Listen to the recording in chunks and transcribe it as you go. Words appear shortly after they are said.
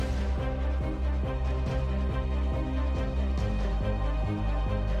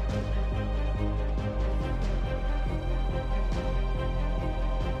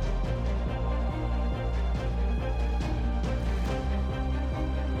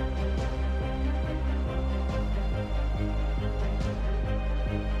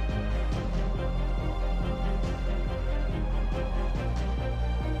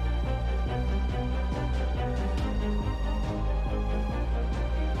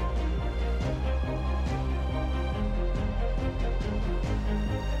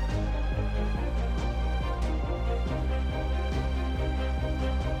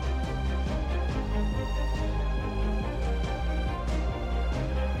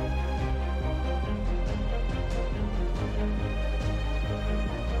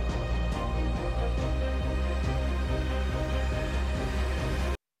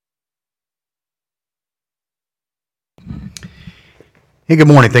Hey, good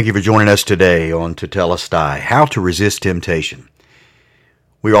morning. Thank you for joining us today on Tetelestai, How to Resist Temptation.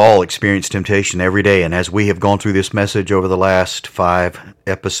 We all experience temptation every day, and as we have gone through this message over the last 5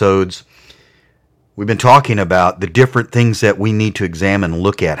 episodes, we've been talking about the different things that we need to examine and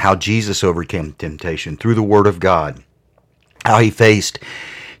look at, how Jesus overcame temptation through the Word of God, how he faced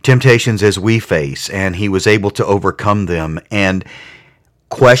temptations as we face, and he was able to overcome them, and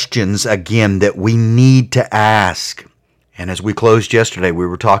questions, again, that we need to ask. And as we closed yesterday, we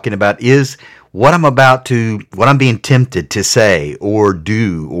were talking about, is what I'm being tempted to say or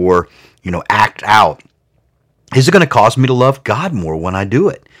do or, act out, is it going to cause me to love God more when I do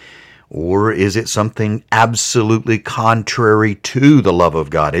it? Or is it something absolutely contrary to the love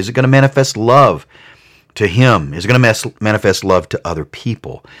of God? Is it going to manifest love to Him? Is it going to manifest love to other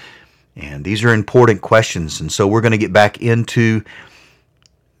people? And these are important questions. And so we're going to get back into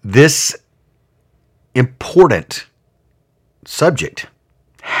this important subject,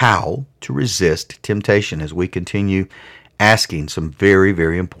 how to resist temptation, as we continue asking some very,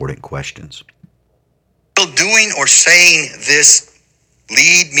 very important questions. Will doing or saying this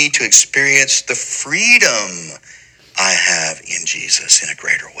lead me to experience the freedom I have in Jesus in a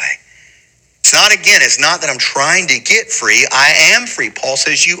greater way? It's not that I'm trying to get free. I am free. Paul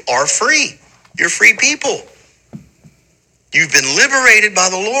says you are free. You're free people. You've been liberated by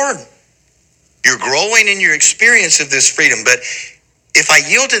the Lord. You're growing in your experience of this freedom. But if I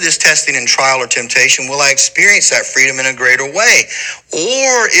yield to this testing and trial or temptation, will I experience that freedom in a greater way?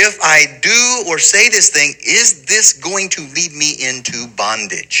 Or if I do or say this thing, is this going to lead me into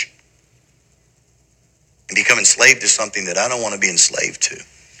bondage and become enslaved to something that I don't want to be enslaved to?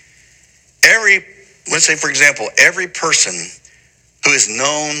 Let's say, for example, every person who is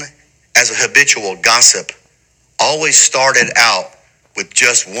known as a habitual gossip always started out with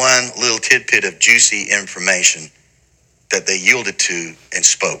just one little tidbit of juicy information that they yielded to and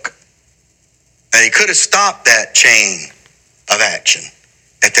spoke. And he could have stopped that chain of action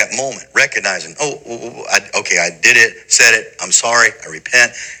at that moment, recognizing, I did it, said it, I'm sorry, I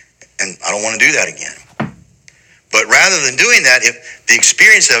repent, and I don't want to do that again. But rather than doing that, if the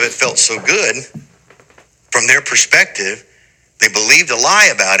experience of it felt so good, from their perspective, they believed a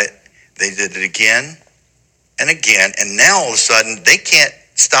lie about it, they did it again and again, and now all of a sudden they can't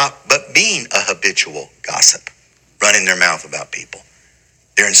stop but being a habitual gossip, running their mouth about people.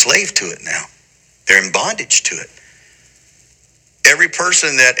 They're enslaved to it now. They're in bondage to it. Every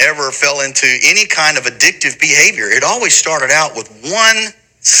person that ever fell into any kind of addictive behavior, it always started out with one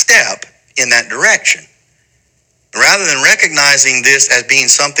step in that direction. Rather than recognizing this as being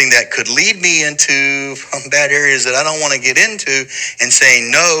something that could lead me into bad areas that I don't want to get into, and saying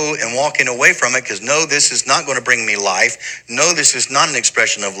no and walking away from it because no, this is not going to bring me life. No, this is not an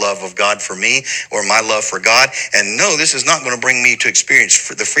expression of love of God for me or my love for God. And no, this is not going to bring me to experience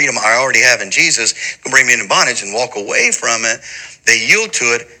the freedom I already have in Jesus. It's going to bring me into bondage and walk away from it. They yield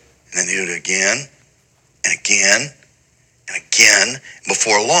to it, and then they do it again and again and again.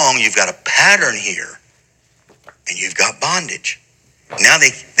 Before long, you've got a pattern here. And you've got bondage. Now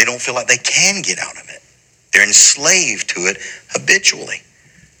they don't feel like they can get out of it. They're enslaved to it habitually.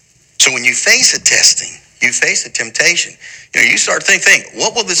 So when you face a testing, you face a temptation, you start thinking,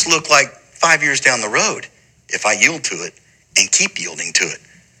 what will this look like 5 years down the road if I yield to it and keep yielding to it?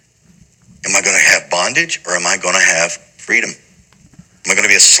 Am I going to have bondage or am I going to have freedom? Am I going to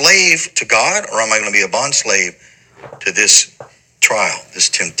be a slave to God or am I going to be a bond slave to this trial, this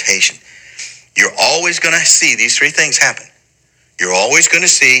temptation? You're always going to see these 3 things happen. You're always going to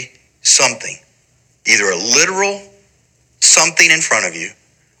see something, either a literal something in front of you,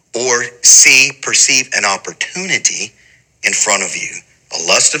 or perceive an opportunity in front of you, a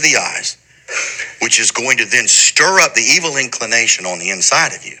lust of the eyes, which is going to then stir up the evil inclination on the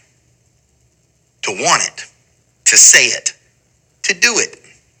inside of you to want it, to say it, to do it,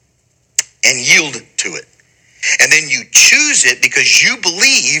 and yield to it. And then you choose it because you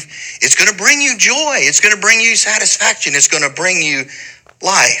believe it's going to bring you joy. It's going to bring you satisfaction. It's going to bring you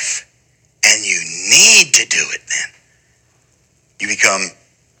life. And you need to do it then. You become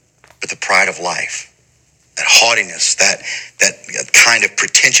with the pride of life, that haughtiness, that kind of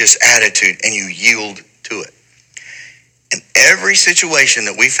pretentious attitude, and you yield to it. In every situation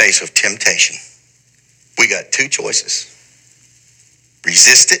that we face of temptation, we got 2 choices.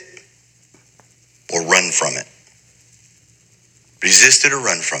 Resist it or run from it. Resist it or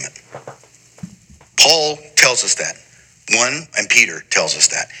run from it. Paul tells us that. And Peter tells us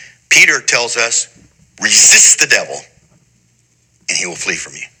that. Peter tells us, resist the devil and he will flee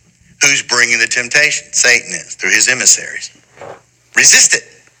from you. Who's bringing the temptation? Satan is, through his emissaries. Resist it.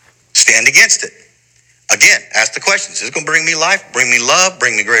 Stand against it. Again, ask the questions. Is it going to bring me life, bring me love,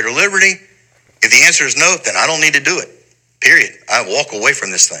 bring me greater liberty? If the answer is no, then I don't need to do it. Period. I walk away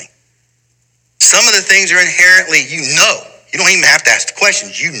from this thing. Some of the things are inherently, you know. You don't even have to ask the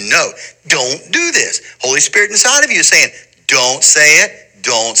questions. You know. Don't do this. Holy Spirit inside of you is saying, don't say it,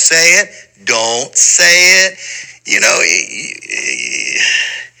 don't say it, don't say it. You know,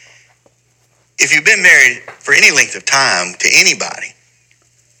 if you've been married for any length of time to anybody,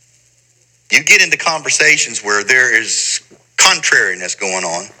 you get into conversations where there is contrariness going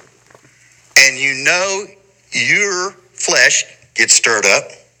on, and you know your flesh gets stirred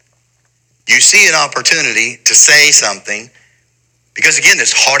up. You see an opportunity to say something, because again,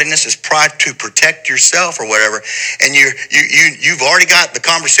 this haughtiness, this pride to protect yourself or whatever, and you've already got the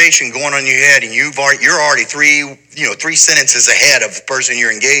conversation going on in your head, and you're already three sentences ahead of the person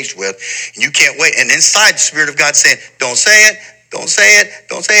you're engaged with, and you can't wait. And inside, the Spirit of God saying, "Don't say it, don't say it,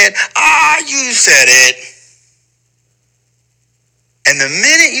 don't say it." You said it, and the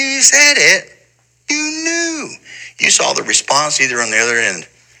minute you said it, you knew. You saw the response either on the other end,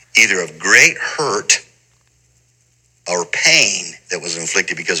 either of great hurt or pain that was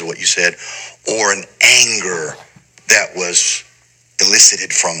inflicted because of what you said, or an anger that was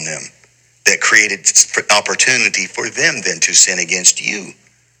elicited from them that created opportunity for them then to sin against you.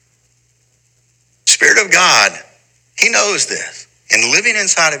 Spirit of God, He knows this. And living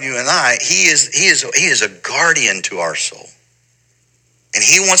inside of you and I, He is a guardian to our soul. And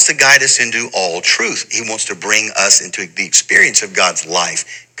He wants to guide us into all truth. He wants to bring us into the experience of God's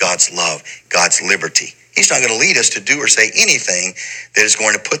life, God's love, God's liberty. He's not going to lead us to do or say anything that is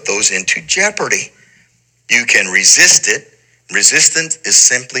going to put those into jeopardy. You can resist it. Resistance is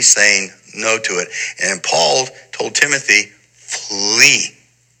simply saying no to it. And Paul told Timothy, flee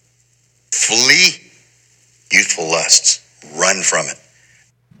youthful lusts. Run from it.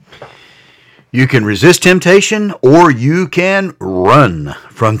 You can resist temptation, or you can run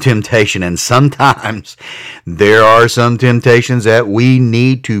from temptation. And sometimes there are some temptations that we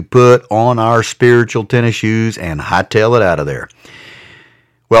need to put on our spiritual tennis shoes and hightail it out of there.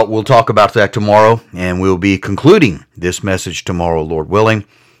 Well, we'll talk about that tomorrow, and we'll be concluding this message tomorrow, Lord willing,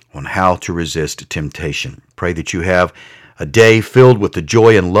 on how to resist temptation. Pray that you have a day filled with the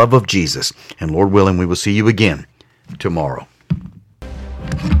joy and love of Jesus. And Lord willing, we will see you again tomorrow.